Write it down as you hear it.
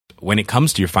when it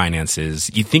comes to your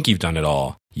finances, you think you've done it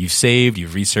all. You've saved,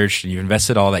 you've researched, and you've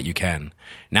invested all that you can.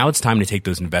 Now it's time to take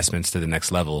those investments to the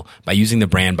next level by using the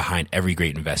brand behind every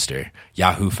great investor,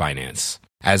 Yahoo Finance.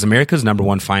 As America's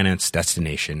 #1 finance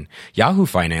destination, Yahoo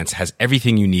Finance has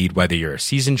everything you need, whether you're a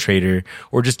seasoned trader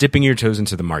or just dipping your toes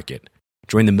into the market.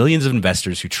 Join the millions of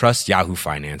investors who trust Yahoo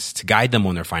Finance to guide them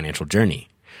on their financial journey.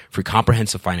 For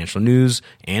comprehensive financial news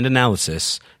and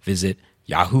analysis, visit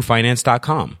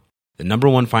yahoofinance.com, the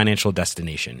 #1 financial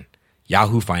destination,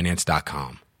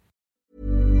 yahoofinance.com.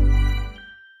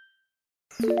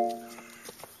 本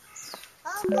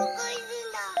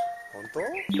当？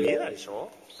見えないでし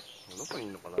ょ？どこにい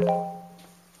るのかな？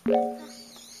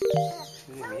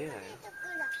全然見えないよ。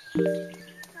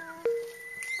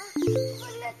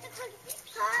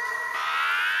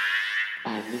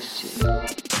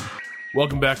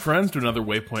Welcome back, friends, to another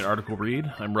Waypoint article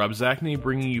read. I'm Rob Zacny,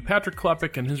 bringing you Patrick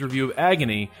Klepek and his review of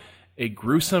Agony, a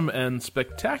gruesome and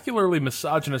spectacularly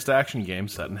misogynist action game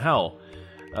set in hell.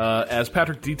 As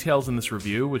Patrick details in this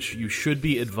review, which you should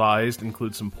be advised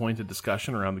includes some pointed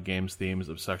discussion around the game's themes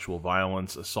of sexual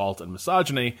violence, assault, and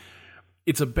misogyny,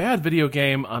 it's a bad video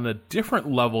game on a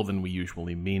different level than we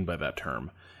usually mean by that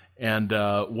term, and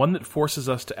one that forces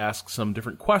us to ask some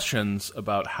different questions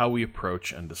about how we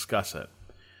approach and discuss it.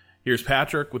 Here's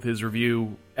Patrick with his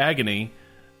review, Agony,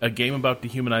 a game about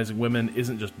dehumanizing women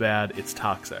isn't just bad, it's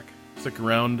toxic. Stick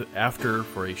around after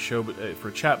for a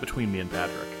chat between me and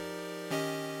Patrick.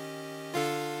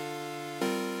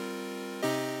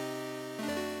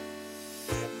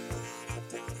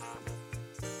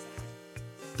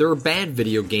 There are bad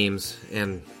video games,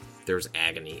 and there's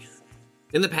Agony.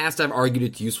 In the past, I've argued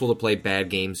it's useful to play bad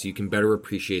games so you can better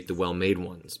appreciate the well-made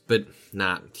ones, but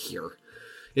not here.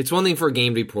 It's one thing for a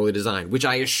game to be poorly designed, which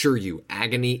I assure you,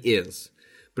 Agony is.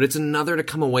 But it's another to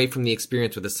come away from the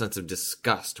experience with a sense of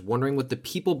disgust, wondering what the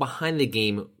people behind the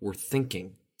game were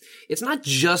thinking. It's not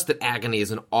just that Agony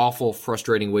is an awful,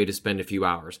 frustrating way to spend a few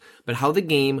hours, but how the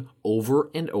game, over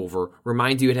and over,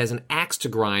 reminds you it has an axe to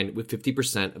grind with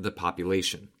 50% of the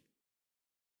population.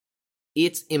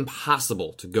 It's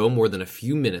impossible to go more than a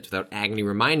few minutes without Agony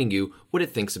reminding you what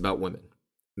it thinks about women.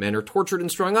 Men are tortured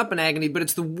and strung up in Agony, but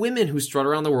it's the women who strut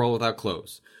around the world without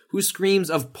clothes, whose screams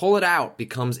of "pull it out"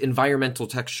 becomes environmental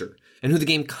texture, and who the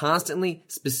game constantly,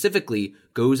 specifically,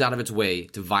 goes out of its way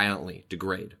to violently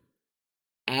degrade.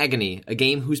 Agony, a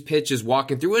game whose pitch is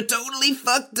walking through a totally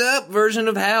fucked up version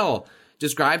of hell,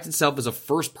 describes itself as a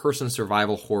first-person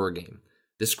survival horror game.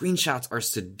 The screenshots are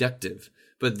seductive,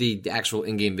 but the actual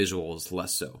in-game visual is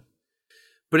less so.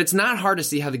 But it's not hard to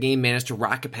see how the game managed to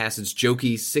rocket past its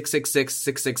jokey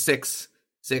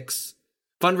 666,666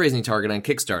 fundraising target on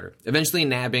Kickstarter, eventually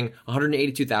nabbing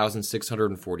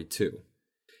 182,642.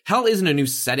 Hell isn't a new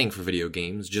setting for video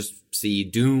games, just see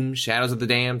Doom, Shadows of the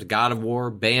Damned, God of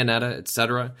War, Bayonetta,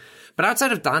 etc. But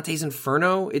outside of Dante's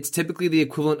Inferno, it's typically the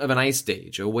equivalent of an ice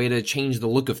stage, a way to change the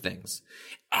look of things.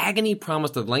 Agony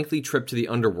promised a lengthy trip to the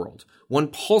underworld, one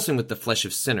pulsing with the flesh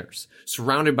of sinners,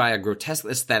 surrounded by a grotesque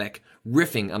aesthetic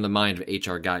riffing on the mind of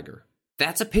H.R. Geiger.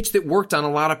 That's a pitch that worked on a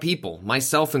lot of people,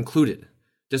 myself included.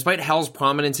 Despite Hell's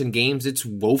prominence in games, it's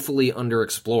woefully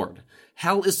underexplored.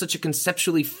 Hell is such a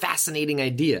conceptually fascinating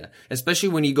idea, especially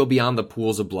when you go beyond the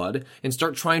pools of blood and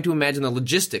start trying to imagine the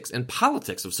logistics and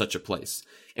politics of such a place.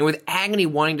 And with Agony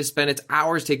wanting to spend its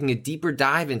hours taking a deeper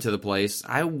dive into the place,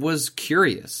 I was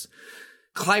curious.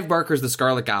 Clive Barker's The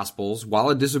Scarlet Gospels, while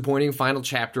a disappointing final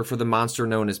chapter for the monster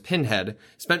known as Pinhead,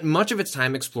 spent much of its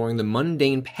time exploring the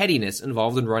mundane pettiness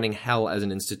involved in running Hell as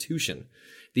an institution.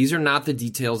 These are not the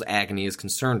details Agony is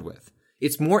concerned with.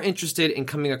 It's more interested in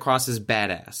coming across as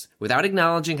badass, without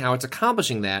acknowledging how it's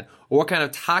accomplishing that, or what kind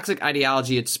of toxic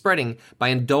ideology it's spreading by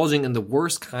indulging in the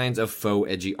worst kinds of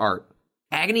faux edgy art.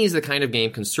 Agony is the kind of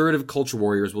game conservative culture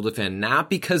warriors will defend not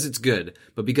because it's good,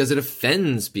 but because it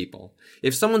offends people.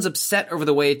 If someone's upset over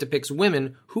the way it depicts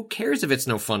women, who cares if it's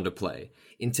no fun to play?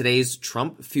 In today's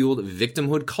Trump-fueled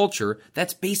victimhood culture,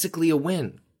 that's basically a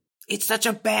win. It's such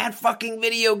a bad fucking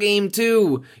video game,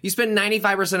 too. You spend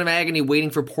 95% of Agony waiting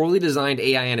for poorly designed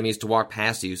AI enemies to walk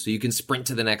past you so you can sprint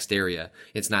to the next area.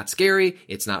 It's not scary,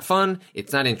 it's not fun,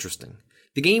 it's not interesting.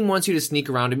 The game wants you to sneak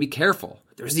around and be careful.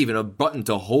 There's even a button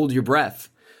to hold your breath.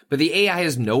 But the AI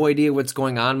has no idea what's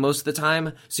going on most of the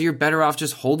time, so you're better off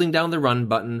just holding down the run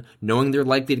button, knowing they're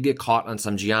likely to get caught on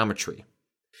some geometry.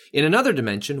 In another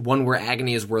dimension, one where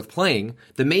Agony is worth playing,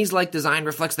 the maze-like design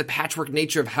reflects the patchwork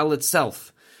nature of Hell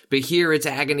itself. But here it's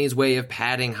Agony's way of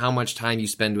padding how much time you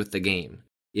spend with the game.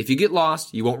 If you get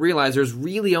lost, you won't realize there's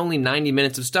really only 90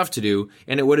 minutes of stuff to do,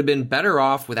 and it would have been better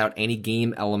off without any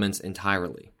game elements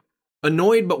entirely.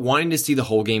 Annoyed but wanting to see the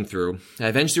whole game through, I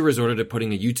eventually resorted to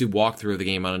putting a YouTube walkthrough of the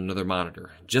game on another monitor,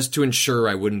 just to ensure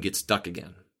I wouldn't get stuck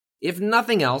again. If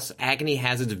nothing else, Agony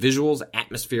has its visuals,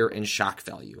 atmosphere, and shock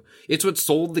value. It's what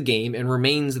sold the game and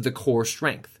remains the core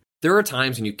strength. There are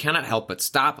times when you cannot help but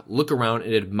stop, look around,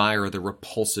 and admire the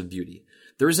repulsive beauty.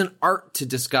 There is an art to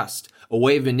disgust, a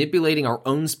way of manipulating our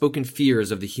unspoken fears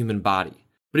of the human body.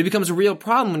 But it becomes a real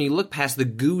problem when you look past the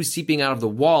goo seeping out of the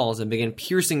walls and begin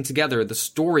piercing together the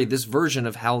story this version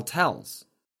of hell tells.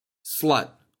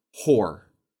 Slut. Whore.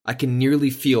 I can nearly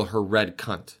feel her red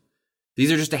cunt.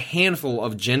 These are just a handful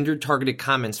of gender-targeted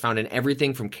comments found in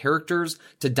everything from characters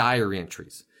to diary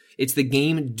entries. It's the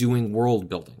game doing world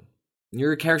building.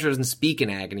 Your character doesn't speak in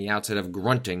Agony outside of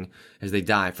grunting as they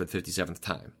die for the 57th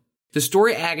time. The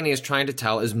story Agony is trying to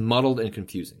tell is muddled and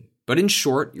confusing. But in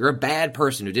short, you're a bad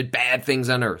person who did bad things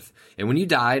on Earth, and when you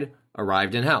died,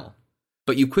 arrived in Hell.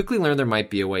 But you quickly learn there might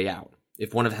be a way out,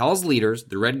 if one of Hell's leaders,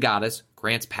 the Red Goddess,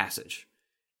 grants passage.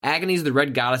 Agony's the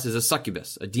Red Goddess is a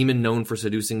succubus, a demon known for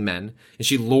seducing men, and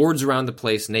she lords around the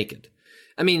place naked.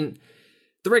 I mean,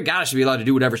 the Red Goddess should be allowed to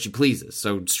do whatever she pleases,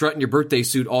 so strut in your birthday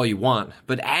suit all you want,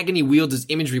 but Agony wields his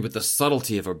imagery with the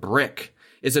subtlety of a brick.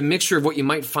 It's a mixture of what you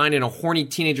might find in a horny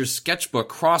teenager's sketchbook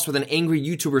crossed with an angry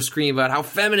YouTuber screaming about how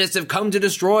feminists have come to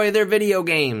destroy their video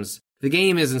games. The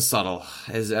game isn't subtle,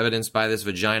 as evidenced by this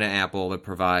vagina apple that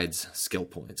provides skill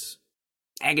points.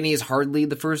 Agony is hardly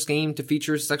the first game to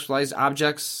feature sexualized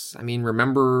objects. I mean,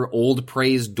 remember old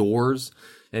praised Doors?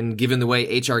 And given the way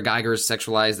H.R. Geiger's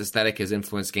sexualized aesthetic has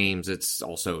influenced games, it's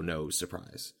also no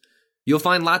surprise. You'll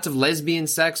find lots of lesbian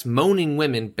sex, moaning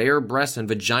women, bare breasts, and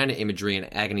vagina imagery in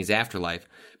Agony's Afterlife.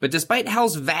 But despite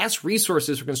Hell's vast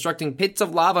resources for constructing pits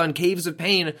of lava and caves of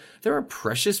pain, there are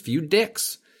precious few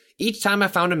dicks. Each time I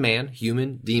found a man,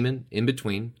 human, demon, in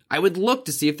between, I would look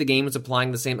to see if the game was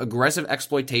applying the same aggressive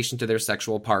exploitation to their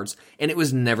sexual parts, and it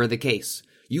was never the case.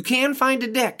 You can find a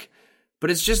dick,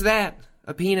 but it's just that,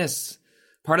 a penis,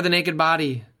 part of the naked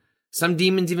body. Some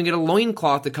demons even get a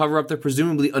loincloth to cover up their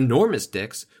presumably enormous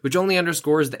dicks, which only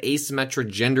underscores the asymmetric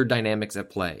gender dynamics at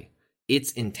play.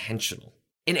 It's intentional.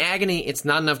 In Agony, it's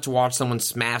not enough to watch someone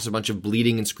smash a bunch of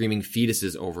bleeding and screaming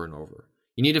fetuses over and over.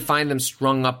 You need to find them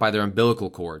strung up by their umbilical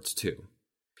cords, too.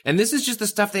 And this is just the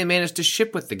stuff they managed to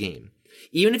ship with the game.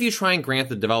 Even if you try and grant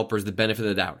the developers the benefit of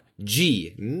the doubt,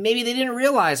 gee, maybe they didn't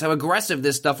realize how aggressive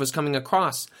this stuff was coming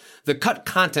across. The cut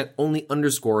content only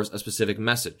underscores a specific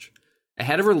message.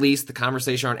 Ahead of release, the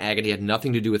conversation on Agony had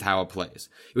nothing to do with how it plays.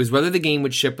 It was whether the game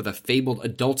would ship with a fabled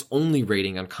adults-only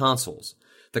rating on consoles.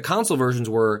 The console versions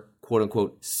were,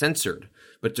 quote-unquote, censored,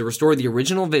 but to restore the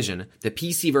original vision, the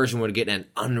PC version would get an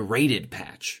unrated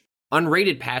patch.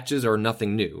 Unrated patches are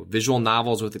nothing new. Visual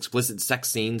novels with explicit sex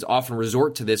scenes often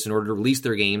resort to this in order to release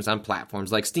their games on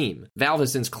platforms like Steam. Valve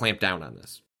has since clamped down on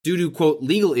this. Due to, quote,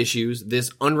 legal issues, this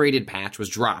unrated patch was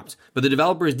dropped, but the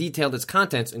developers detailed its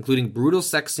contents, including brutal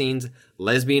sex scenes,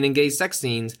 lesbian and gay sex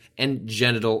scenes, and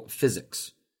genital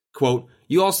physics. Quote,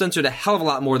 you all censored a hell of a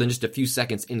lot more than just a few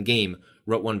seconds in-game,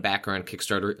 wrote one backer on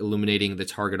Kickstarter, illuminating the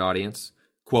target audience.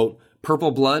 Quote, purple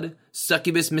blood,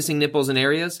 succubus missing nipples in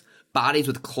areas, bodies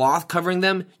with cloth covering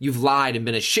them, you've lied and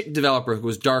been a shit developer who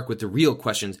was dark with the real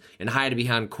questions and hid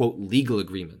behind, quote, legal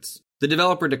agreements. The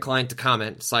developer declined to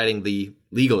comment, citing the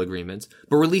legal agreements,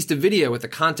 but released a video with the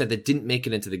content that didn't make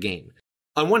it into the game.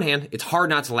 On one hand, it's hard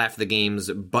not to laugh at the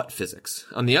game's butt physics.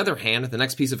 On the other hand, the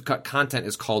next piece of cut content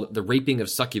is called The Raping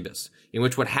of Succubus, in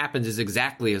which what happens is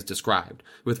exactly as described,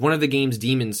 with one of the game's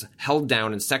demons held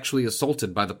down and sexually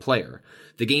assaulted by the player.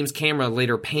 The game's camera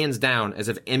later pans down as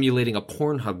if emulating a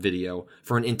Pornhub video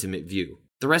for an intimate view.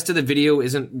 The rest of the video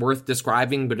isn't worth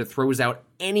describing, but it throws out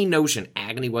any notion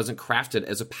Agony wasn't crafted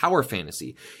as a power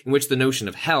fantasy, in which the notion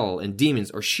of hell and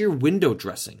demons are sheer window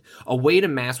dressing, a way to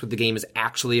mask what the game is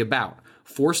actually about,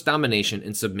 forced domination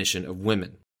and submission of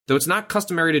women. Though it's not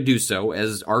customary to do so,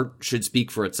 as art should speak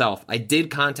for itself, I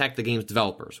did contact the game's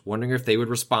developers, wondering if they would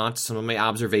respond to some of my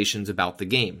observations about the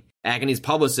game. Agony's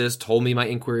publicist told me my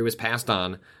inquiry was passed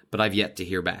on, but I've yet to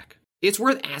hear back. It's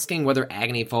worth asking whether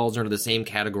Agony falls under the same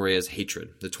category as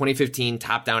Hatred, the 2015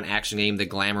 top-down action game that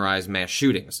glamorized mass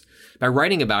shootings. By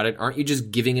writing about it, aren't you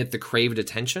just giving it the craved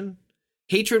attention?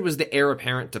 Hatred was the heir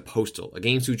apparent to Postal, a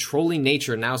game whose trolling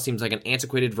nature now seems like an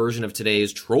antiquated version of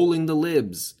today's trolling the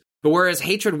libs. But whereas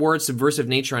Hatred wore its subversive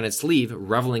nature on its sleeve,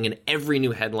 reveling in every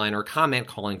new headline or comment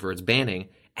calling for its banning,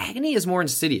 Agony is more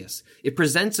insidious. It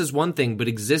presents as one thing but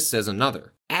exists as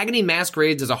another. Agony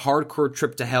masquerades as a hardcore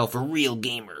trip to hell for real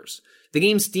gamers. The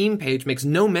game's Steam page makes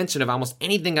no mention of almost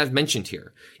anything I've mentioned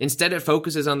here. Instead, it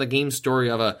focuses on the game's story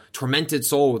of a tormented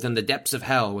soul within the depths of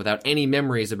hell without any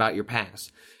memories about your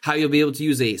past. how you'll be able to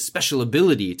use a special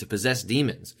ability to possess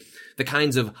demons, the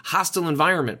kinds of hostile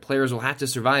environment players will have to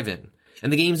survive in,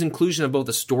 and the game's inclusion of both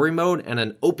a story mode and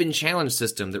an open challenge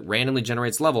system that randomly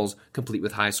generates levels complete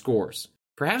with high scores.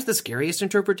 Perhaps the scariest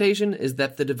interpretation is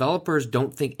that the developers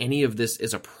don't think any of this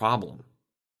is a problem.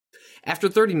 After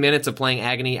 30 minutes of playing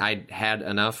Agony, I'd had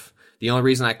enough. The only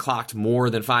reason I clocked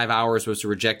more than 5 hours was to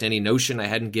reject any notion I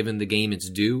hadn't given the game its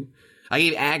due. I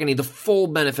gave Agony the full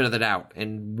benefit of the doubt,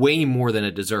 and way more than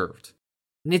it deserved.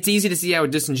 And it's easy to see how a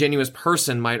disingenuous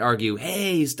person might argue,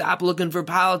 hey, stop looking for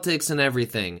politics and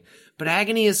everything. But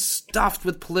Agony is stuffed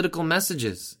with political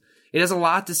messages. It has a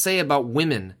lot to say about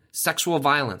women, sexual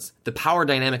violence, the power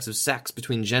dynamics of sex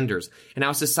between genders, and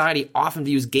how society often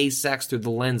views gay sex through the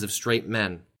lens of straight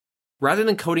men. Rather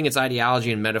than coding its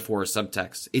ideology in metaphor or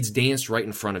subtext, it's danced right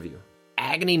in front of you.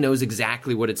 Agony knows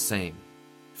exactly what it's saying.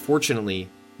 Fortunately,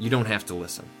 you don't have to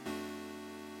listen.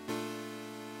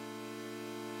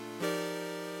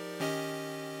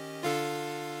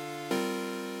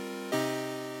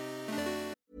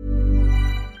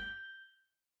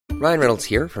 Ryan Reynolds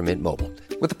here from Mint Mobile.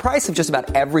 With the price of just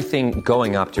about everything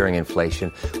going up during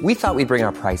inflation, we thought we'd bring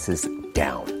our prices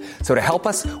down. So to help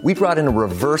us, we brought in a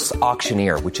reverse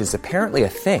auctioneer, which is apparently a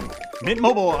thing. Mint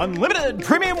Mobile Unlimited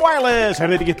Premium Wireless. How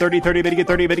to get 30, 30, bit to get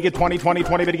 30, bit to get 20, 20,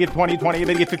 20, bit to get 20, 20,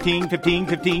 bit to get 15, 15,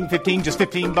 15, 15, just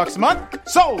 $15 a month?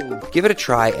 Sold! Give it a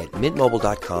try at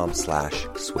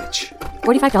mintmobile.com/switch.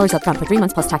 $45 up front for 3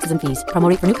 months plus taxes and fees. Promo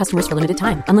rate for new customers for limited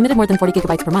time. Unlimited more than 40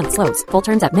 gigabytes per month. Slows full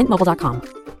terms at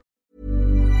mintmobile.com.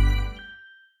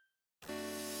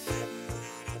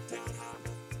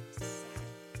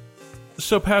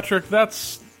 So, Patrick,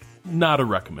 that's not a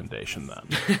recommendation then.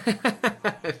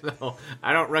 No,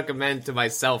 I don't recommend to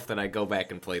myself that I go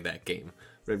back and play that game.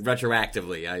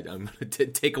 Retroactively, I'm going to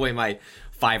take away my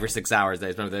 5 or 6 hours that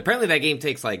I spent with it. Apparently that game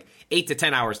takes like 8 to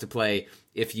 10 hours to play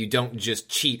if you don't just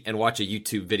cheat and watch a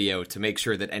YouTube video to make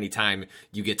sure that anytime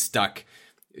you get stuck,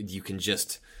 you can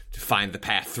just find the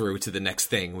path through to the next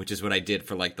thing, which is what I did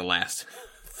for like the last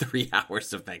 3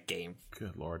 hours of that game.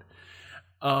 Good Lord.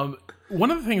 One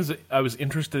of the things that I was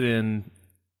interested in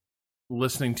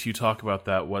listening to you talk about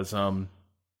that was the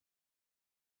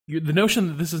notion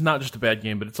that this is not just a bad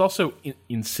game, but it's also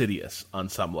insidious on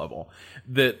some level.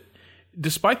 That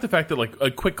despite the fact that like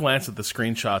a quick glance at the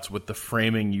screenshots with the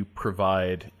framing you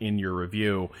provide in your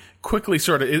review quickly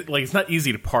sort of it's not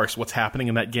easy to parse what's happening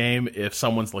in that game if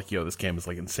someone's like, yo, this game is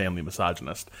like insanely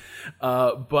misogynist.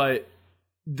 But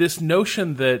this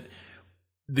notion that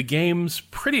the game's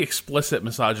pretty explicit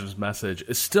misogynist message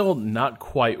is still not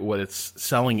quite what it's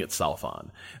selling itself on.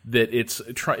 That it's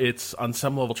on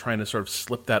some level trying to sort of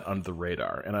slip that under the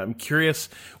radar. And I'm curious,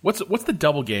 what's the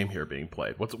double game here being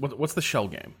played? What's the shell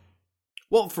game?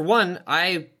 Well, for one,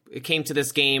 I came to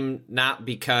this game not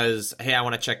because, hey, I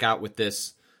want to check out what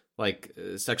this like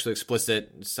sexually explicit,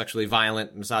 sexually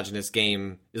violent, misogynist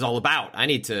game is all about. I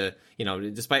need to,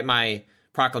 despite my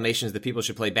proclamations that people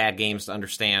should play bad games to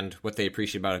understand what they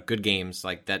appreciate about good games,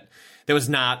 like that, this was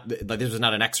not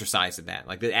an exercise in that.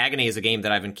 Like, the Agony is a game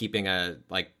that I've been keeping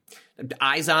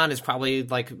eyes on. Is probably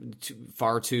like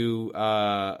far too.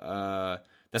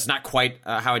 That's not quite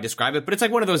how I describe it, but it's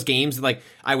like one of those games that, like,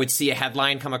 I would see a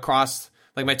headline come across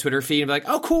like my Twitter feed and be like,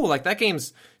 oh, cool, like that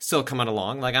game's still coming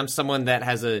along. Like, I'm someone that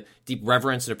has a deep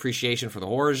reverence and appreciation for the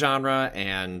horror genre,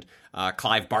 and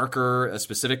Clive Barker,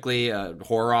 specifically a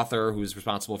horror author who's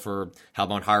responsible for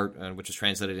Hellbound Heart, which was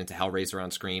translated into Hellraiser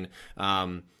on screen,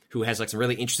 who has like some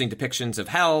really interesting depictions of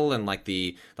hell and like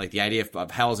the idea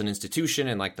of hell as an institution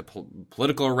and like the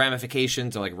political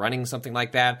ramifications of like running something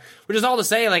like that. Which is all to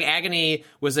say, like, Agony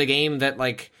was a game that,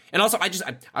 like, and also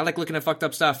I like looking at fucked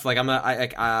up stuff. Like, I'm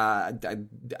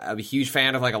a huge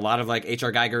fan of like a lot of like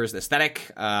H.R. Geiger's aesthetic.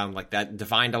 Like, that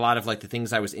defined a lot of like the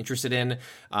things I was interested in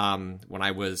when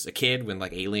I was a kid, when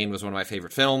like Alien was one of my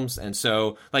favorite films. And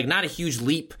so, like, not a huge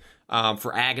leap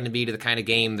for Agony to be to the kind of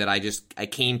game that I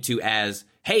came to as,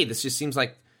 hey, this just seems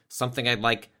like something I'd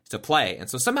like to play. And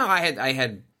so somehow I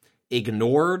had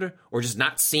ignored or just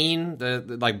not seen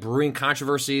the like brewing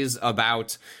controversies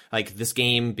about like this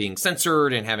game being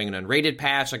censored and having an unrated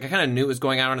patch. Like, I kind of knew it was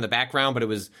going on in the background, but it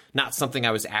was not something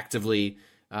I was actively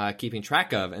keeping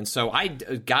track of. And so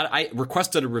I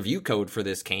requested a review code for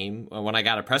this game when I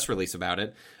got a press release about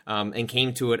it, and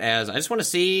came to it as, I just want to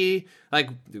see like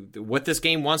what this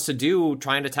game wants to do,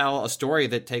 trying to tell a story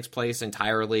that takes place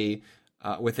entirely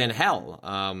within hell.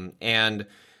 And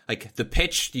like, the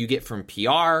pitch you get from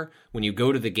PR, when you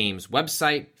go to the game's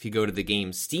website, if you go to the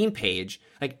game's Steam page,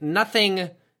 like, nothing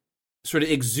sort of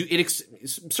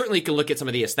certainly you can look at some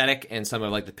of the aesthetic and some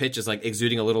of like the pitch is like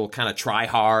exuding a little kind of try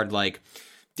hard, like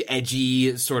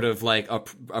edgy sort of like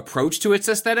approach to its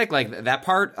aesthetic. Like that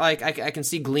part, like I can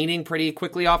see gleaning pretty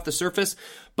quickly off the surface.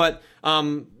 But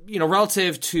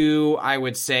relative to, I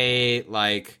would say,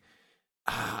 like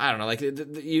I don't know, like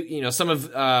some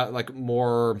of like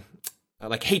more.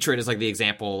 Like Hatred is like the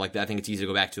example, like I think it's easy to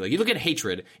go back to. Like you look at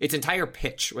Hatred, its entire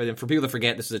pitch, and for people to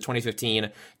forget, this is a 2015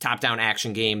 top-down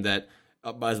action game that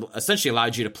essentially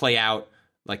allowed you to play out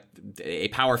like a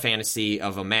power fantasy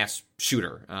of a mass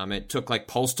shooter. It took like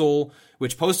Postal,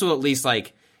 which Postal at least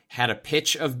like had a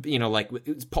pitch of,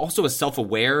 Postal was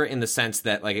self-aware in the sense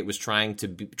that like it was trying to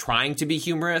be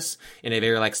humorous in a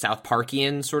very like South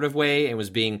Parkian sort of way, and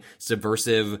was being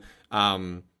subversive.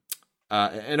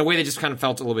 In a way that just kind of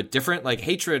felt a little bit different. Like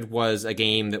Hatred was a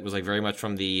game that was like very much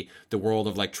from the world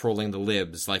of like trolling the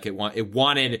libs. Like it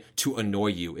wanted to annoy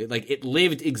you.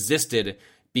 It existed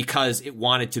because it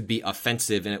wanted to be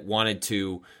offensive, and it wanted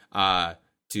to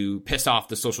piss off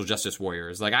the social justice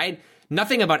warriors. Like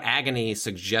nothing about Agony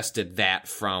suggested that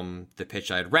from the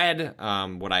pitch I had read,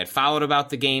 what I had followed about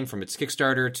the game from its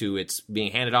Kickstarter to its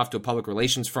being handed off to a public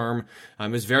relations firm.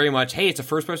 It was very much, hey, it's a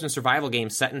first-person survival game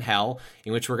set in hell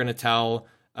in which we're going to tell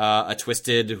a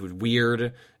twisted,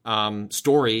 weird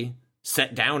story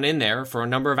set down in there for a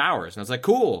number of hours. And I was like,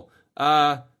 cool.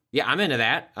 Yeah, I'm into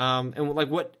that. And like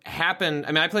what happened,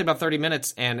 I mean, I played about 30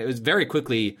 minutes, and it was very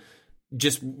quickly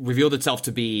just revealed itself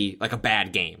to be like a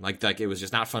bad game. Like it was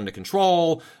just not fun to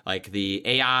control. Like the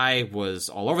AI was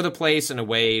all over the place in a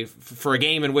way for a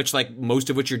game in which like most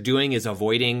of what you're doing is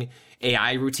avoiding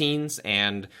AI routines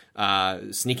and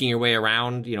sneaking your way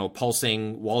around,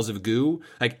 pulsing walls of goo.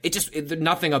 Like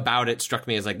nothing about it struck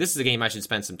me as like, this is a game I should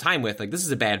spend some time with. Like this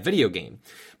is a bad video game.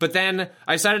 But then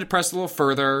I decided to press a little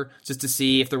further just to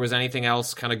see if there was anything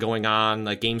else kind of going on.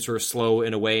 Like games were slow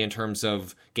in a way in terms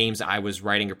of games I was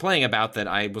writing or playing about, that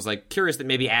I was like curious that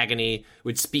maybe Agony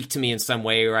would speak to me in some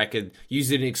way, or I could use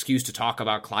it as an excuse to talk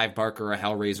about Clive Barker, a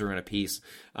Hellraiser in a piece.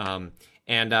 And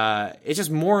it's just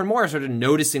more and more sort of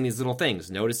noticing these little things,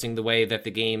 noticing the way that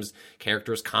the game's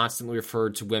characters constantly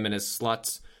referred to women as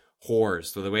sluts, whores.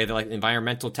 So the way that like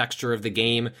environmental texture of the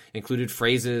game included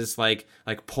phrases like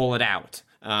pull it out.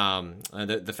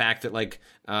 The fact that like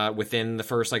within the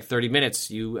first like 30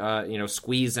 minutes you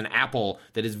squeeze an apple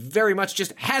that is very much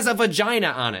just has a vagina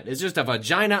on it. It's just a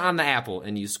vagina on the apple,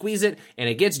 and you squeeze it and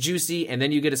it gets juicy, and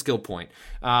then you get a skill point.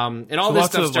 And all this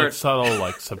stuff starts like subtle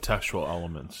like subtextual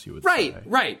elements, you would say.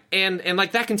 Right. And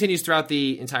like that continues throughout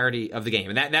the entirety of the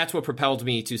game. And that's what propelled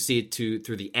me to see it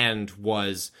through the end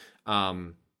was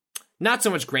not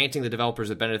so much granting the developers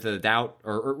the benefit of the doubt,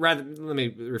 or rather, let me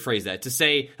rephrase that, to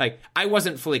say, like, I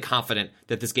wasn't fully confident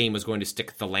that this game was going to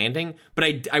stick the landing,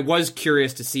 but I was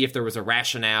curious to see if there was a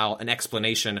rationale, an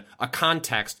explanation, a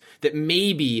context that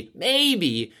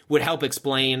maybe would help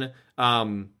explain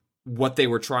what they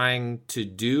were trying to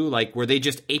do. Like, were they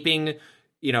just aping,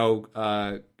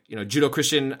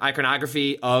 Judeo-Christian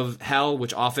iconography of hell,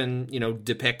 which often,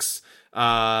 depicts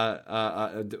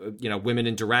women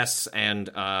in duress and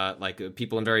like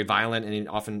people in very violent and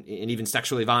often even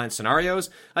sexually violent scenarios.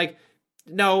 Like,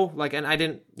 no, like, and I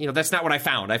didn't, that's not what I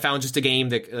found. I found just a game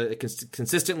that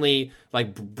consistently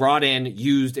like brought in,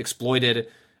 used, exploited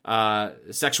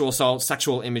sexual assault,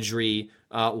 sexual imagery,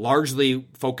 largely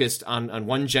focused on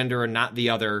one gender and not the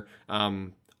other,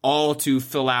 all to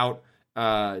fill out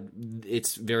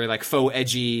it's very like faux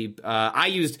edgy.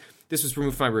 This was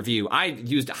removed from my review. I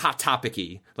used Hot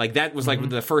Topic-y. Like, that was like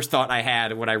the first thought I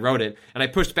had when I wrote it. And I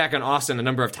pushed back on Austin a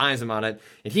number of times on it.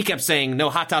 And he kept saying, no,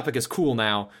 Hot Topic is cool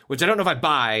now, which I don't know if I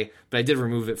buy, but I did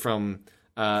remove it from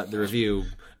the review.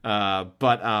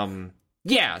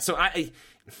 Yeah, so I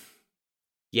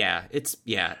guess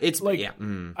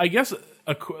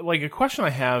a question I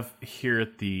have here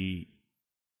at the,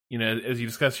 as you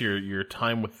discuss your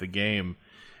time with the game,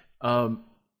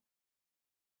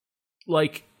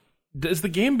 does the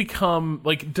game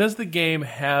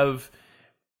have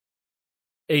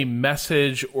a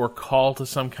message or call to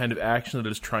some kind of action that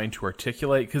it is trying to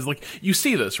articulate? Because like you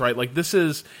see this, right? Like this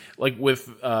is like with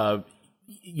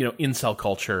incel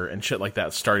culture and shit like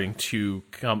that starting to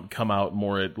come out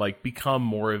more, like become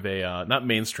more of a not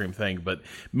mainstream thing, but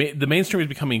the mainstream is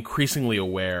becoming increasingly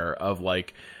aware of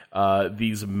like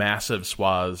these massive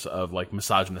swaths of like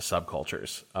misogynist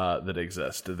subcultures that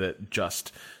exist that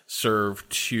just serve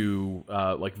to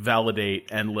like validate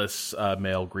endless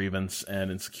male grievance and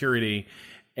insecurity,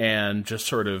 and just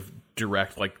sort of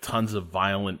direct like tons of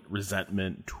violent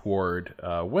resentment toward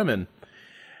women.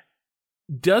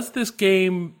 Does this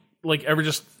game like ever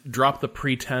just drop the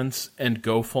pretense and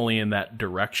go fully in that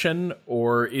direction,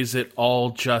 or is it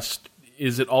all just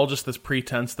this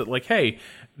pretense that like, hey,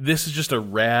 this is just a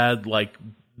rad like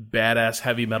badass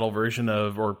heavy metal version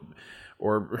of, or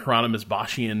Hieronymus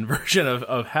Boschian version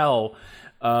of hell,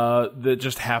 that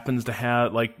just happens to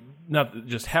have, like, not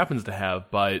just happens to have,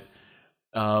 but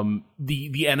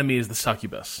the enemy is the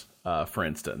succubus, for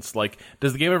instance. Like,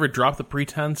 does the game ever drop the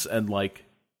pretense and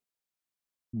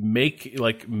make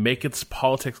its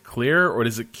politics clear, or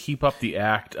does it keep up the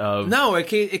act of? No, it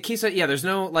keeps it. Yeah, there's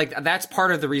no, like, that's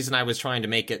part of the reason I was trying to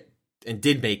make it, and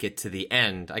did make it to the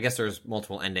end. I guess there's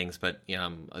multiple endings, but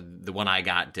the one I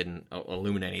got didn't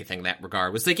illuminate anything in that regard.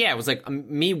 It was like, yeah, it was like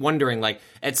me wondering, like,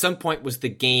 at some point was the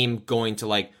game going to,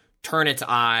 like, turn its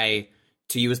eye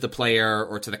to you as the player,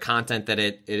 or to the content that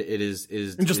it is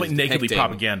and just is like nakedly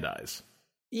depicting. propagandize.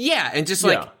 Yeah, and just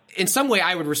like in some way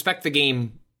I would respect the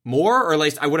game more, or at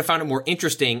least I would have found it more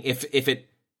interesting if it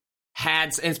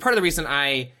had. And it's part of the reason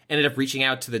I ended up reaching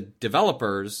out to the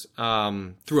developers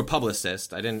through a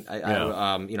publicist. I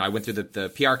went through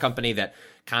the PR company that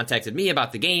contacted me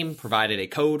about the game, provided a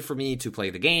code for me to play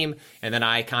the game, and then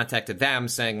I contacted them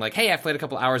saying, like, hey, I've played a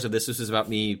couple hours of this. This is about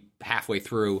me halfway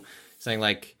through, saying,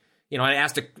 like, I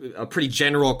asked a pretty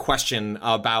general question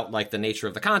about, like, the nature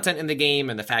of the content in the game,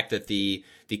 and the fact that the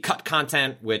cut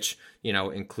content, which,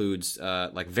 includes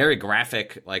like very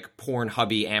graphic, like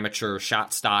Pornhubby amateur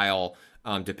shot style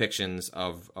depictions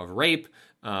of rape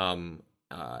and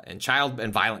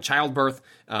violent childbirth,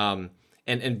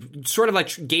 and sort of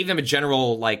like gave them a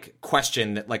general, like,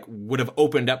 question that, like, would have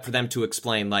opened up for them to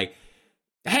explain, like,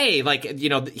 hey, like,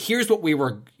 here's what we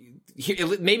were here.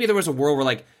 Maybe there was a world where,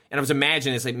 like, and I was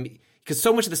imagining it's like, because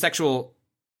so much of the sexual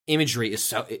imagery is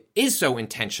so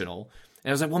intentional, and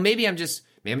I was like, well, maybe I'm just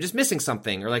missing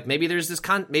something, or like maybe there's this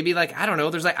maybe, like, I don't know,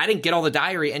 there's, like, I didn't get all the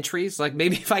diary entries, like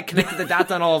maybe if I connected the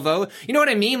dots on all of those, you know what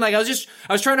I mean? Like, I was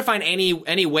trying to find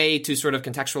any way to sort of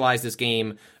contextualize this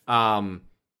game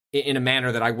in a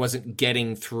manner that I wasn't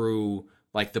getting through,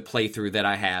 like, the playthrough that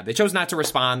I had. They chose not to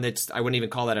respond. I wouldn't even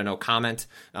call that a no comment.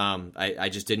 I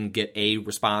just didn't get a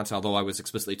response, although I was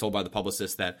explicitly told by the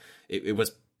publicist that it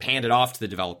was handed off to the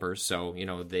developers. So,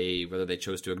 whether they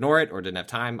chose to ignore it or didn't have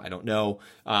time, I don't know.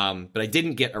 But I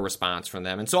didn't get a response from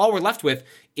them. And so all we're left with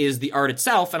is the art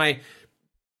itself. And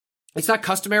it's not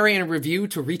customary in a review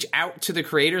to reach out to the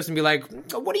creators and be like,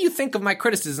 what do you think of my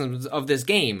criticisms of this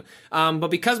game? But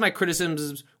because my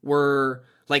criticisms were,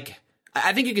 like,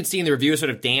 I think you can see in the review, it sort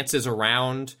of dances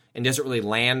around and doesn't really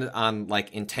land on,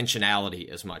 like, intentionality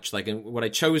as much. Like, and what I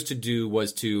chose to do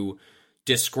was to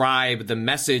describe the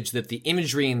message that the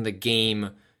imagery in the game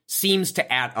seems to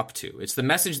add up to. It's the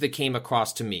message that came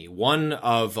across to me. One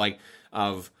of, like,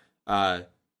 a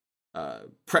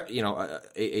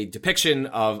depiction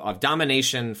of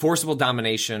domination, forcible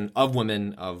domination of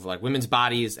women, of, like, women's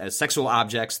bodies as sexual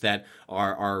objects that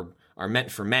are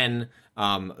meant for men.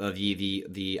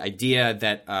 The idea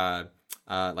that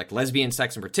like lesbian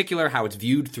sex in particular, how it's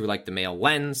viewed through, like, the male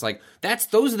lens, like,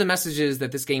 those are the messages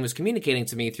that this game is communicating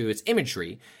to me through its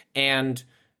imagery, and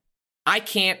I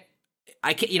can't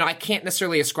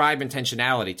necessarily ascribe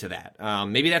intentionality to that.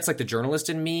 Maybe that's, like, the journalist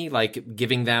in me, like,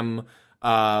 giving them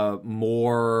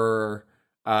more.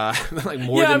 Like,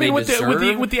 more than they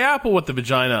deserve. With the apple with the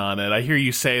vagina on it, I hear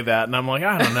you say that, and I'm like,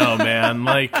 I don't know, man,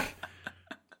 like.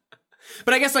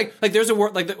 But I guess, like there's a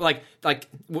word, like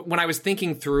when I was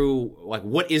thinking through, like,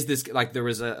 what is this, like, there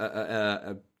was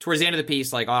a towards the end of the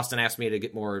piece, like, Austin asked me to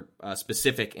get more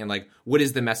specific, and, like, what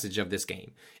is the message of this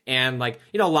game? And, like,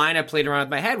 a line I played around with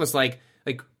my head was like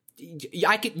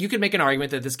you could make an argument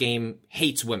that this game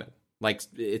hates women. Like,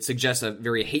 it suggests a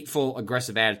very hateful,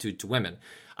 aggressive attitude to women.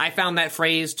 I found that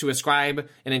phrase to ascribe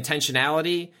an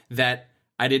intentionality that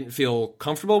I didn't feel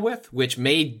comfortable with, which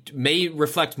may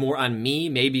reflect more on me,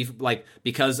 maybe, like,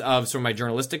 because of sort of my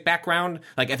journalistic background.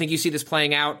 Like, I think you see this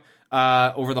playing out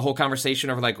over the whole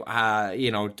conversation over, like,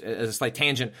 as a slight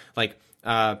tangent, like,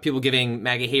 people giving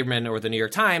Maggie Haberman or the New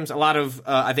York Times a lot of,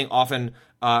 I think, often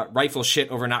rightful shit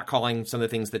over not calling some of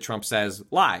the things that Trump says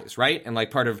lies, right? And, like,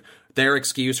 part of her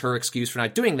excuse for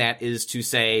not doing that is to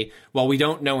say, well, we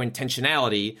don't know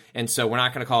intentionality, and so we're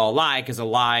not going to call a lie because a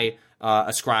lie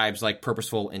ascribes, like,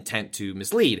 purposeful intent to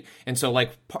mislead. And so,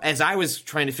 like, as I was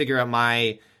trying to figure out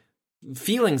my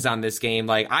feelings on this game,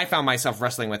 like, I found myself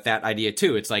wrestling with that idea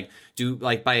too. It's like,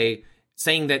 by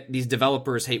saying that these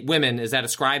developers hate women, is that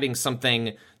ascribing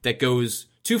something that goes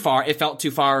too far? It felt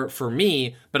too far for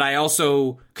me, but I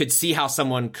also could see how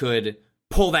someone could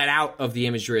pull that out of the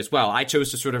imagery as well. I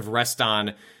chose to sort of rest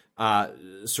on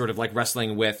sort of, like,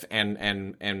 wrestling with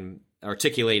and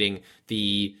articulating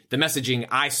the messaging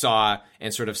I saw,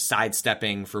 and sort of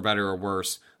sidestepping, for better or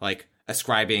worse, like,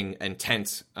 ascribing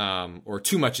intent or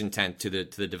too much intent to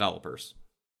the developers.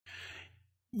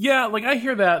 Yeah, like I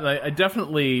hear that, and I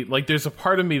definitely like. There's a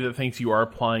part of me that thinks you are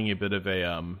applying a bit of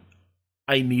a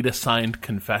I need a signed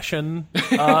confession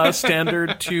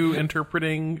standard to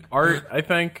interpreting art. I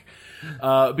think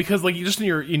because like just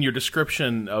in your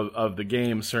description of the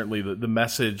game, certainly the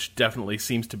message definitely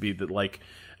seems to be that like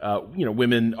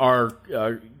women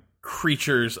are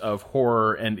creatures of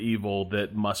horror and evil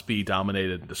that must be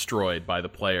dominated and destroyed by the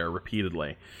player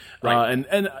repeatedly. Right.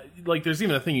 And like there's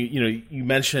even a thing you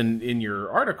mentioned in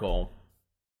your article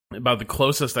about the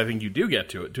closest I think you do get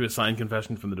to a signed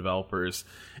confession from the developers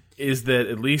is that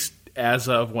at least as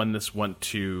of when this went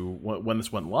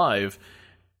live,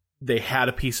 they had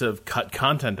a piece of cut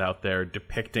content out there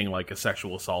depicting like a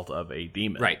sexual assault of a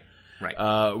demon. Right.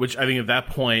 Which I think at that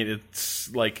point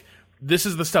it's like this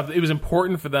is the stuff that it was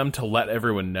important for them to let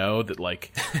everyone know that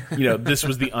like this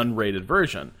was the unrated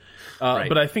version. Right.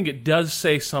 But I think it does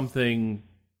say something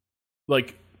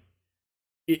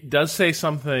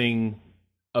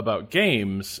about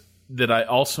games that I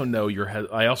also know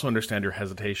I also understand your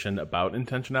hesitation about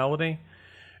intentionality,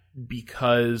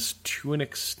 because to an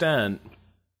extent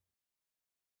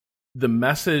the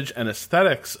message and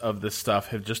aesthetics of this stuff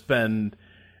have just been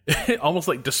almost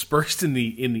like dispersed in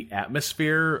the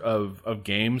atmosphere of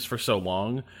games for so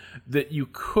long that you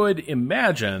could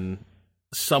imagine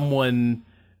someone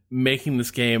making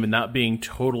this game and not being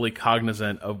totally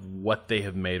cognizant of what they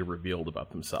have made revealed about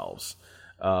themselves,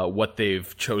 what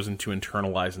they've chosen to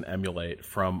internalize and emulate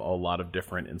from a lot of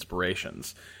different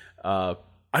inspirations. I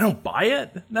don't buy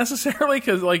it necessarily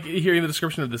because like hearing the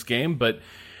description of this game, but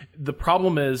the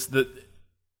problem is that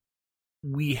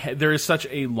there's such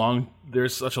a long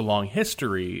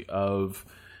history of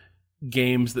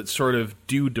games that sort of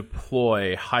do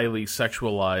deploy highly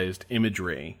sexualized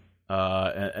imagery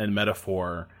and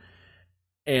metaphor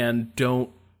and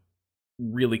don't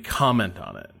really comment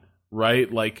on it,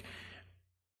 right? Like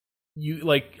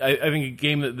I think a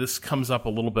game that this comes up a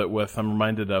little bit with, I'm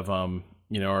reminded of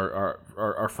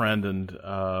our friend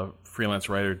and freelance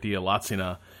writer Dia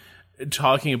Latsina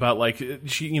talking about like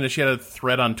she had a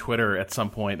thread on Twitter at some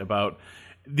point about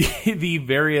the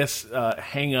various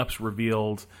hang-ups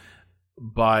revealed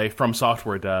from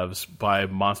software devs by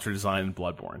Monster Design and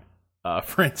Bloodborne.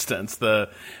 For instance, the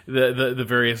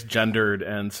various gendered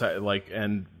and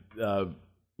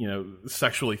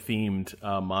sexually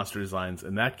themed monster designs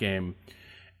in that game,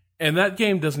 and that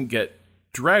game doesn't get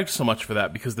dragged so much for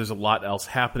that because there's a lot else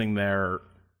happening there,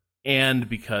 and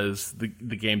because the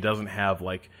game doesn't have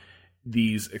like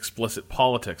these explicit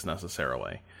politics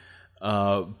necessarily,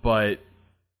 but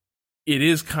it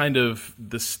is kind of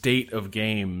the state of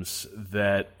games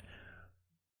that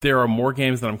there are more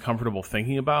games that I'm comfortable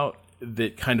thinking about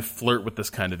that kind of flirt with this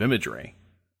kind of imagery.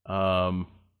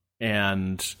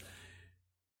 And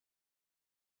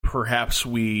perhaps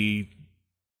we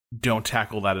don't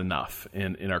tackle that enough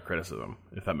in our criticism,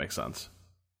 if that makes sense.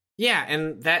 Yeah,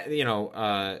 and that,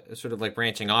 sort of like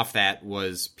branching off that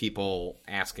was people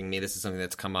asking me, this is something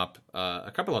that's come up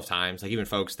a couple of times, like even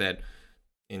folks that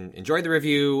enjoyed the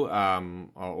review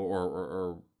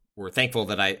or were thankful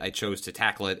that I chose to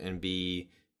tackle it and be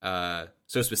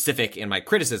so specific in my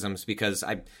criticisms, because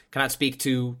I cannot speak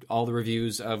to all the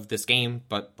reviews of this game,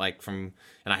 but and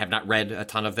I have not read a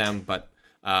ton of them, but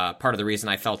part of the reason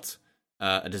I felt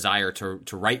a desire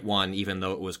to write one, even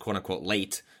though it was quote unquote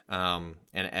late, and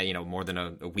more than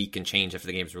a week and change after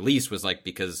the game's release, was like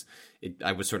because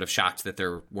I was sort of shocked that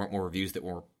there weren't more reviews that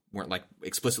weren't like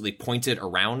explicitly pointed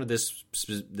around this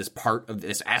part of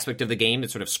this aspect of the game that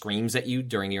sort of screams at you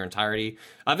during your entirety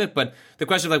of it. But the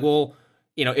question of like, well,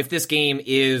 if this game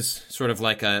is sort of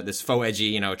like this faux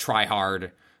edgy, try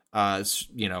hard,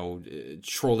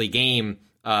 trolley game,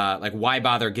 like why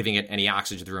bother giving it any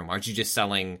oxygen to the room? Aren't you just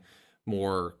selling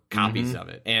more copies of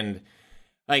it? And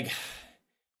like,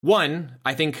 one,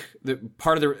 I think I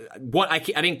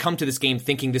didn't come to this game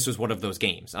thinking this was one of those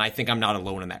games, and I think I'm not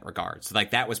alone in that regard. So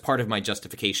like that was part of my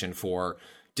justification for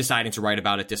deciding to write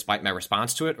about it, despite my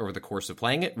response to it over the course of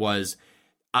playing it, was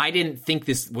I didn't think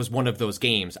this was one of those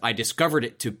games. I discovered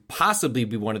it to possibly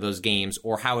be one of those games,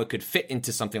 or how it could fit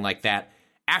into something like that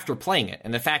after playing it.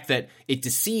 And the fact that it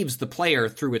deceives the player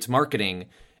through its marketing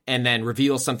and then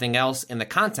reveals something else in the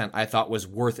content, I thought was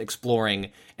worth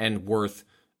exploring and worth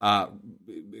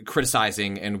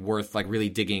criticizing and worth like really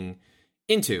digging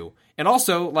into. And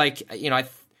also, like,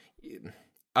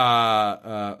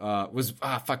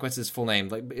 what's his full name?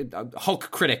 Like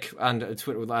Hulk Critic on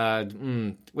Twitter.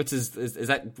 What's his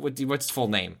full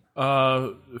name?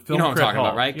 Film you know what I'm talking Hulk,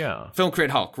 about, right? Yeah. Film Crit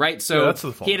Hulk, right? So yeah, that's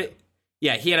the full name.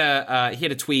 Yeah, he had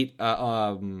a tweet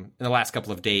in the last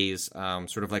couple of days,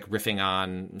 sort of like riffing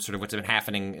on sort of what's been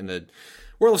happening in the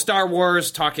world of Star Wars,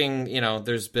 talking,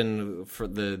 there's been for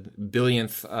the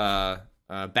billionth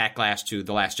backlash to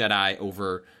The Last Jedi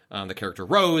over the character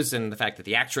Rose, and the fact that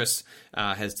the actress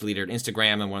has deleted her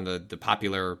Instagram, and one of the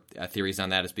popular theories on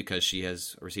that is because she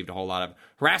has received a whole lot of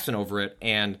harassment over it.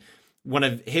 And one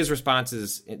of his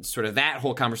responses, sort of that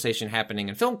whole conversation happening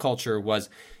in film culture, was,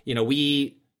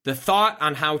 the thought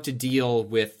on how to deal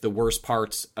with the worst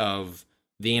parts of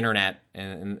the internet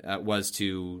was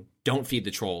to don't feed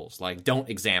the trolls, like don't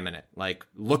examine it, like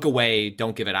look away,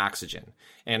 don't give it oxygen.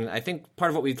 And I think part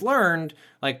of what we've learned,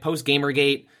 like post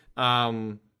Gamergate,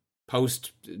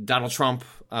 post Donald Trump,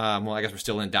 well, I guess we're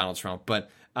still in Donald Trump,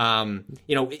 but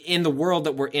in the world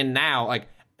that we're in now, like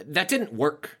that didn't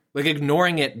work. Like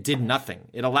ignoring it did nothing.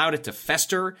 It allowed it to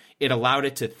fester. It allowed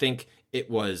it to think it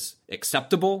was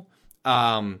acceptable.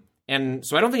 And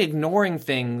so I don't think ignoring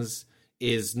things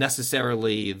is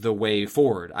necessarily the way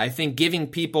forward. I think giving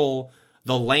people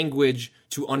the language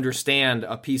to understand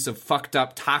a piece of fucked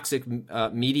up, toxic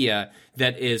media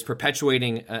that is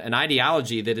perpetuating an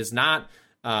ideology that is not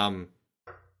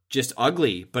just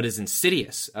ugly, but is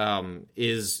insidious,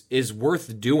 is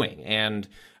worth doing. And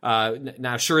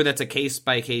now, sure, that's a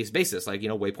case-by-case basis. Like,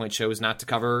 Waypoint chose not to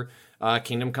cover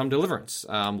Kingdom Come Deliverance,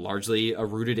 largely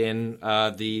rooted in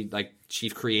the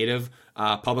chief creative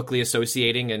publicly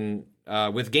associating and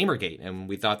with Gamergate, and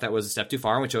we thought that was a step too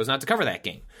far, and we chose not to cover that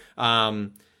game.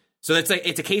 So it's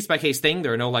a case-by-case thing.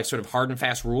 There are no sort of hard and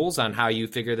fast rules on how you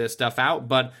figure this stuff out,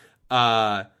 but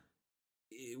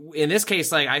in this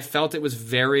case, I felt it was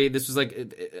this was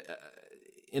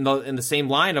in the same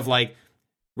line of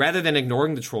rather than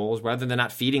ignoring the trolls, rather than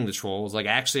not feeding the trolls,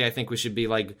 actually I think we should be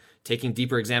taking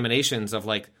deeper examinations of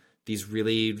these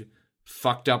really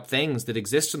fucked up things that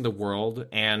exist in the world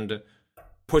and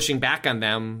pushing back on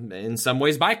them in some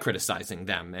ways by criticizing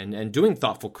them and doing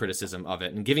thoughtful criticism of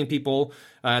it and giving people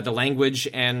the language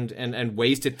and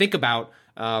ways to think about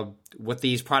what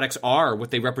these products are,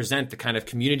 what they represent, the kind of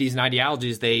communities and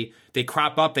ideologies they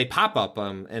crop up, they pop up,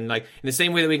 and in the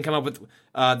same way that we can come up with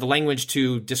the language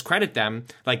to discredit them,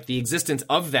 the existence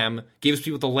of them gives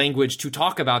people the language to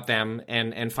talk about them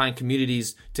and find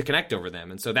communities to connect over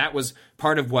them. And so that was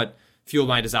part of what fueled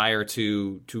my desire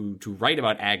to write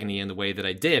about Agony in the way that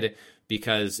I did,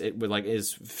 because it would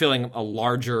is filling a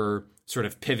larger sort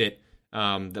of pivot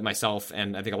that myself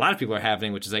and I think a lot of people are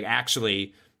having, which is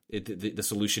actually the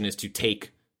solution is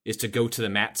to go to the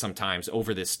mat sometimes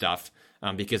over this stuff,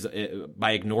 because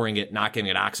by ignoring it, not giving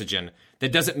it oxygen,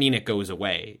 that doesn't mean it goes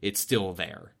away. It's still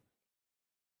there.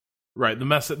 Right.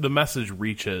 The message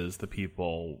reaches the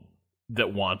people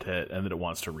that want it and that it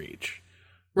wants to reach.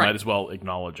 Right. Might as well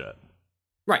acknowledge it.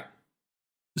 Right.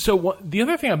 So the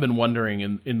other thing I've been wondering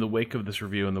in the wake of this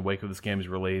review, in the wake of this game's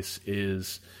release,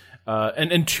 is,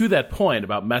 and to that point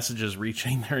about messages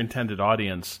reaching their intended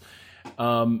audience,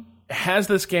 has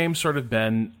this game sort of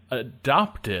been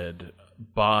adopted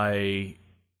by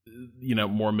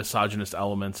more misogynist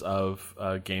elements of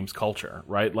games culture,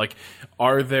 right?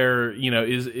 Are there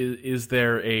is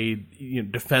there a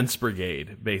defense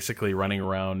brigade basically running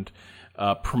around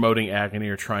promoting Agony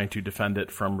or trying to defend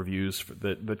it from reviews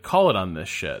that call it on this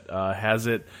shit? Has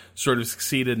it sort of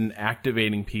succeeded in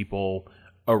activating people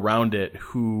around it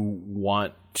who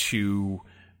want to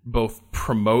both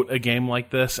promote a game like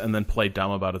this and then play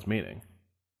dumb about its meaning?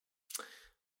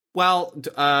 Well,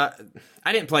 I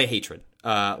didn't play Hatred,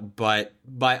 but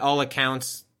by all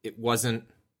accounts, it wasn't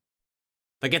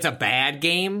it's a bad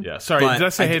game. Yeah, sorry, did I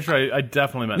say Hatred? I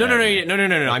definitely meant no.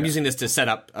 Okay. I'm using this to set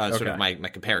up sort of my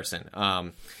comparison.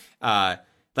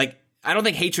 I don't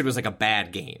think Hatred was a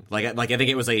bad game. I think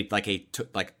it was a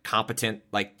competent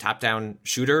top-down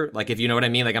shooter. If you know what I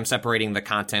mean. I'm separating the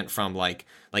content from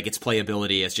its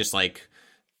playability as just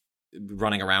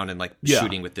running around and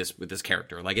shooting with this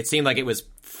character. It seemed like it was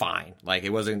fine.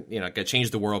 It wasn't it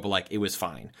changed the world, but it was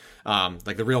fine.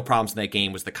 The real problems in that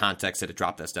game was the context that it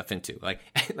dropped that stuff into.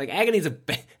 Agony's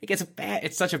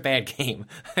it's such a bad game.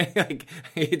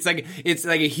 It's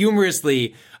a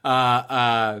humorously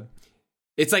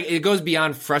it goes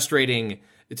beyond frustrating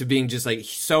to being just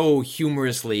so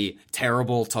humorously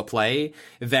terrible to play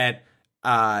that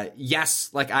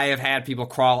yes, I have had people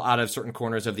crawl out of certain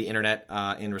corners of the internet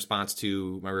in response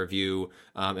to my review,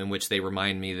 in which they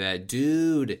remind me that,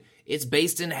 dude, it's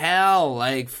based in hell.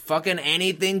 Fucking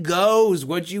anything goes.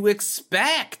 What'd you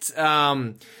expect?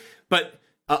 But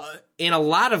in a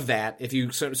lot of that, if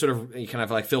you you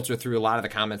kind of filter through a lot of the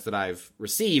comments that I've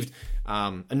received,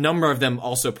 a number of them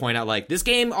also point out this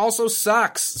game also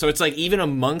sucks. So it's even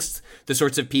amongst the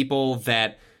sorts of people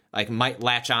that like might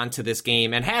latch onto this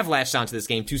game and have latched onto this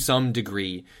game to some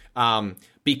degree,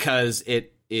 because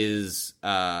it is,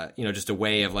 just a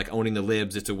way of like owning the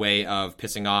libs. It's a way of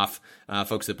pissing off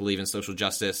folks that believe in social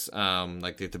justice,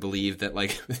 like to believe that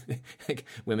like, like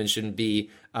women shouldn't be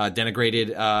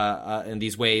denigrated in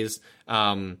these ways.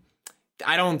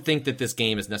 I don't think that this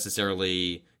game is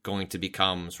necessarily going to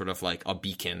become sort of like a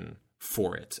beacon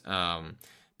for it,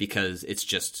 because it's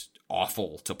just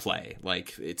awful to play.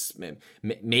 Like it's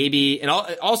maybe, and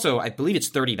also I believe it's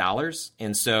 $30,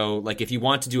 and so like if you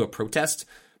want to do a protest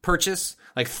purchase,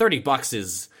 like $30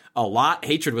 is a lot.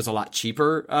 Hatred was a lot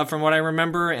cheaper from what I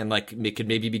remember, and like it could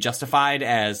maybe be justified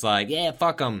as like, yeah,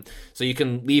 fuck them. So you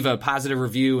can leave a positive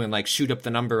review and like shoot up the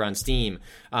number on Steam.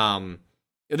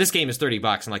 This game is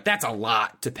 $30, and like that's a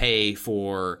lot to pay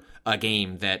for a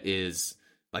game that is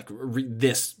like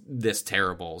this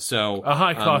terrible. So a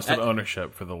high cost of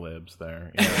ownership for the libs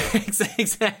there. Yeah.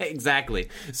 Exactly.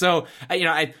 So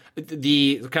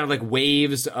the kind of like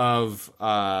waves of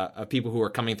people who are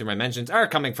coming through my mentions are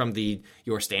coming from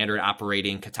your standard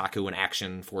operating Kotaku and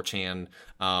Action 4chan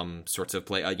sorts of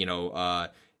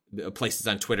places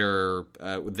on Twitter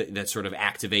that sort of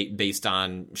activate based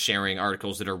on sharing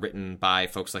articles that are written by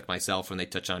folks like myself when they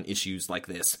touch on issues like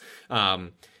this.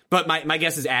 But my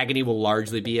guess is Agony will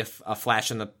largely be a flash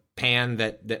in the pan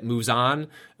that moves on.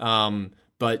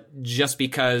 But just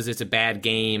because it's a bad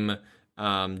game,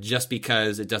 just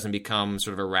because it doesn't become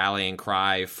sort of a rallying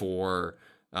cry for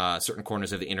certain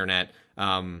corners of the internet,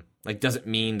 doesn't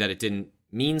mean that it didn't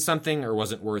mean something or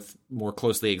wasn't worth more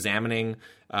closely examining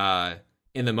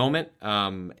in the moment.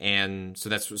 And so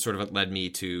that's sort of what led me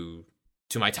to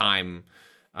my time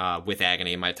with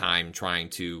Agony, my time trying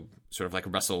to sort of like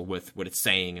wrestle with what it's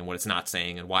saying and what it's not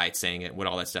saying and why it's saying it, what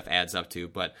all that stuff adds up to.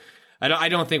 But I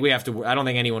don't think we have to. I don't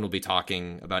think anyone will be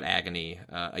talking about Agony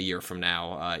a year from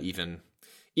now, even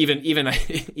from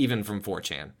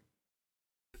 4chan.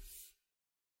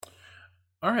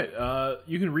 All right,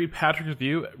 you can read Patrick's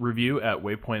review at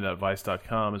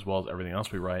waypoint.vice.com, as well as everything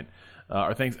else we write.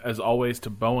 Our thanks, as always, to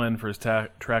Bowen for his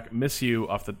track "Miss You"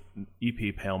 off the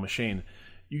EP Pale Machine.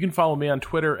 You can follow me on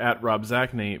Twitter at Rob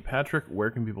Zachney. Patrick,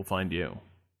 where can people find you?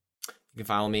 You can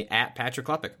follow me at Patrick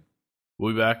Klepek.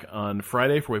 We'll be back on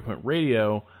Friday for Waypoint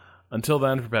Radio. Until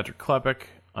then, for Patrick Klepek,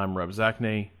 I'm Rob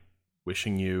Zachney,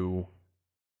 wishing you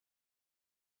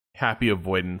happy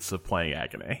avoidance of playing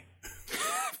Agony.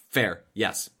 Fair.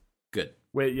 Yes. Good.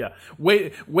 Wait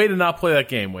to not play that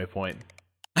game, Waypoint.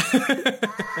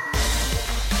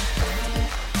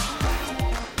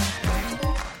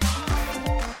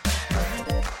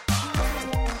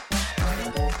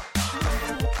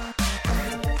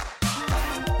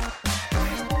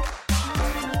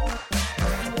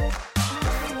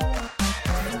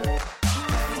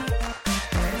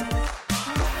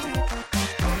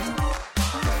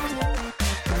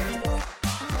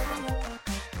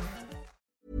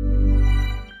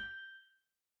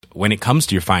 When it comes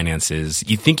to your finances,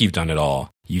 you think you've done it all.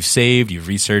 You've saved, you've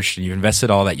researched, and you've invested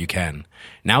all that you can.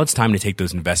 Now it's time to take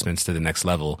those investments to the next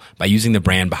level by using the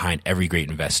brand behind every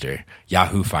great investor,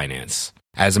 Yahoo Finance.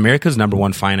 As America's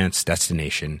 #1 finance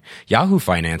destination, Yahoo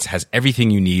Finance has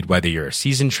everything you need, whether you're a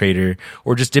seasoned trader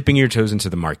or just dipping your toes into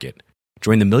the market.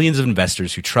 Join the millions of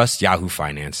investors who trust Yahoo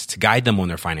Finance to guide them on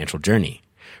their financial journey.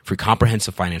 For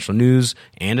comprehensive financial news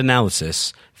and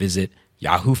analysis, visit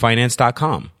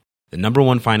yahoofinance.com. The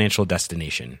 #1 financial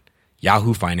destination,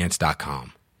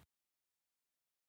 yahoofinance.com.